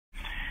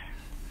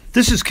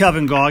This is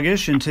Kevin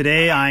Gaugish, and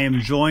today I am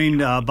joined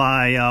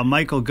by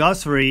Michael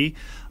Guthrie.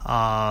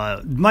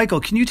 Michael,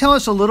 can you tell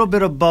us a little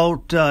bit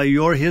about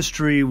your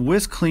history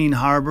with Clean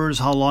Harbors,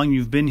 how long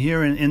you've been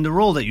here, and in the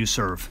role that you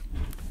serve?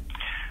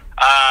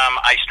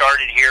 I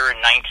started here in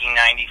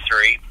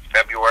 1993,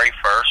 February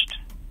 1st,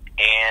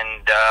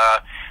 and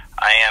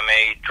I am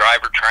a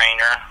driver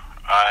trainer.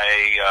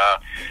 I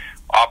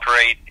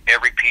operate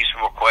every piece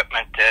of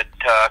equipment that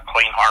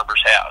Clean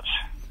Harbors has.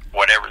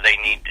 Whatever they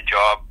need the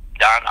job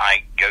done,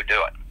 I go do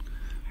it.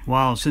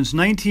 Wow, since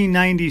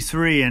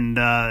 1993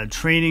 and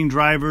training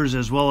drivers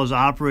as well as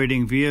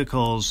operating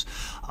vehicles,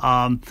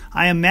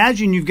 I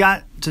imagine you've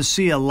got to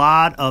see a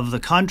lot of the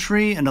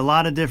country and a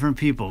lot of different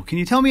people. Can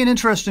you tell me an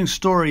interesting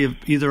story of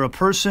either a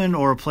person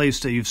or a place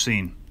that you've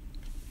seen?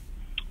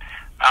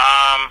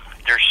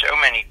 There's so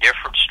many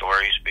different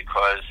stories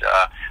because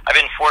I've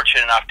been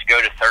fortunate enough to go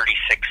to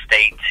 36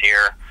 states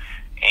here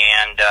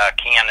and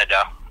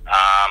Canada.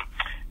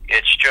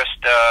 It's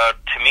just,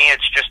 to me,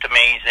 it's just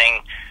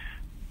amazing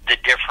the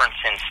difference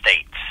in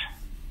states.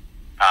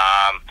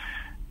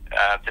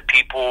 The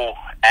people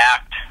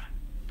act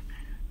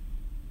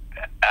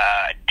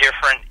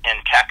different in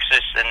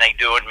Texas than they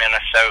do in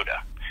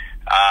Minnesota.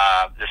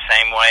 The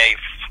same way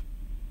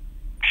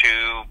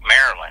to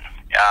Maryland.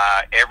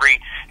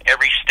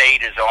 Every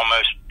state is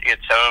almost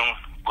its own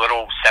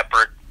little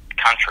separate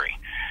country.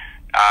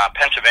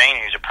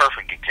 Pennsylvania is a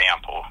perfect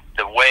example.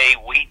 The way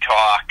we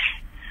talk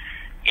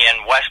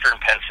in western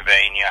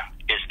Pennsylvania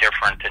is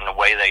different than the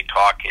way they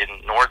talk in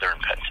northern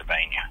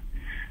Pennsylvania.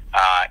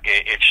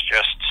 It's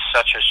just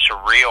such a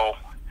surreal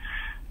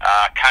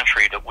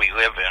country that we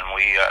live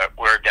in.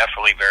 We're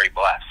definitely very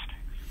blessed.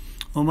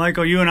 Well,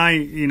 Michael, you and I,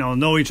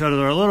 know each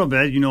other a little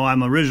bit.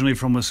 I'm originally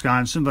from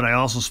Wisconsin, but I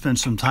also spent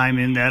some time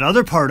in that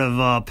other part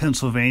of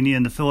Pennsylvania,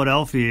 in the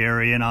Philadelphia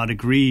area, and I'd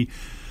agree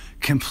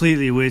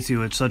completely with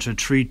you. It's such a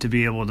treat to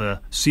be able to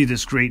see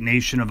this great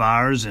nation of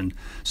ours, and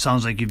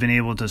sounds like you've been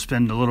able to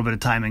spend a little bit of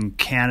time in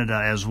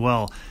Canada as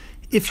well.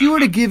 If you were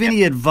to give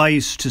any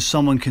advice to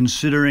someone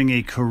considering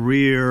a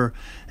career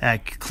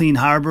at Clean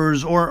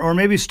Harbors or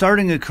maybe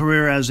starting a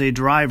career as a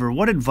driver,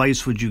 what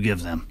advice would you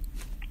give them?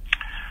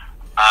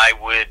 I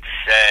would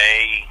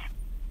say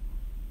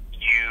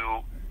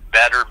you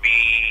better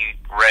be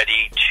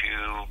ready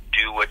to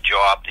do a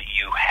job that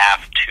you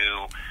have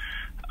to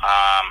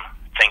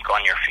think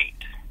on your feet.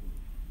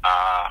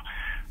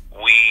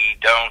 We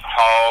don't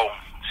haul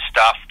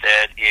stuff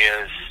that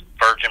is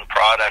virgin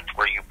product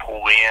where you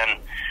pull in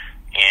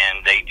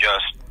and they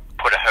just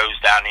put a hose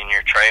down in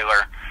your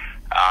trailer.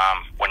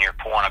 When you're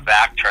pulling a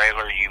back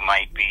trailer, you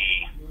might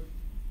be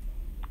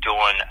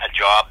doing a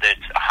job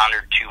that's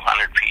 100,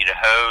 200 feet of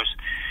hose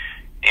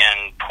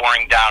and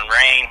pouring down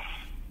rain,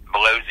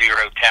 below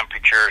zero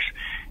temperatures.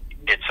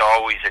 It's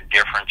always a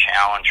different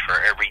challenge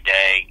for every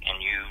day,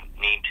 and you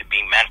need to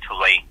be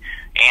mentally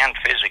and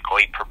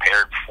physically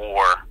prepared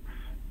for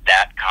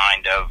that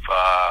kind of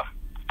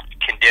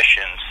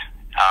conditions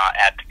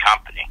at the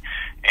company.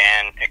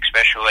 And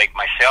especially like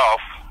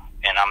myself,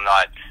 and I'm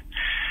not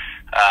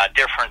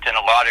different than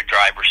a lot of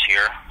drivers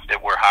here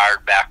that were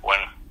hired back when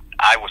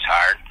I was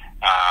hired,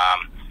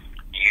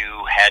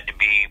 you had to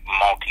be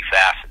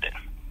multifaceted.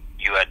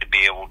 You had to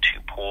be able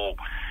to pull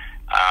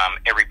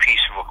every piece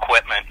of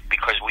equipment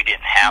because we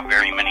didn't have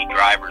very many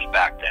drivers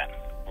back then.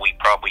 We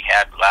probably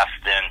had less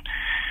than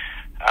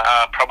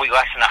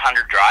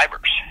 100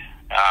 drivers,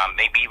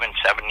 maybe even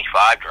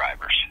 75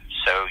 drivers.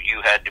 So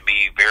you had to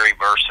be very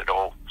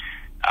versatile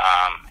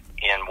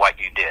in what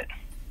you did.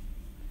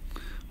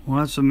 Well,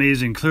 that's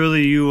amazing.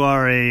 Clearly you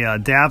are a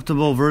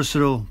adaptable,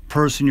 versatile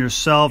person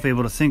yourself,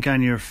 able to think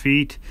on your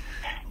feet.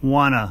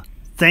 Want to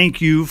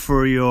thank you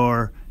for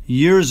your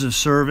years of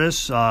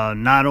service,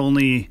 not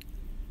only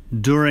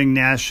during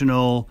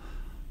National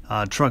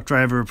Truck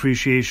Driver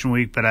Appreciation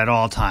Week, but at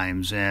all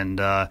times.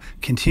 And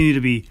continue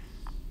to be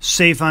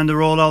safe on the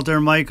road out there,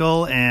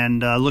 Michael,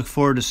 and look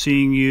forward to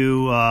seeing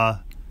you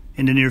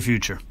in the near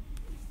future.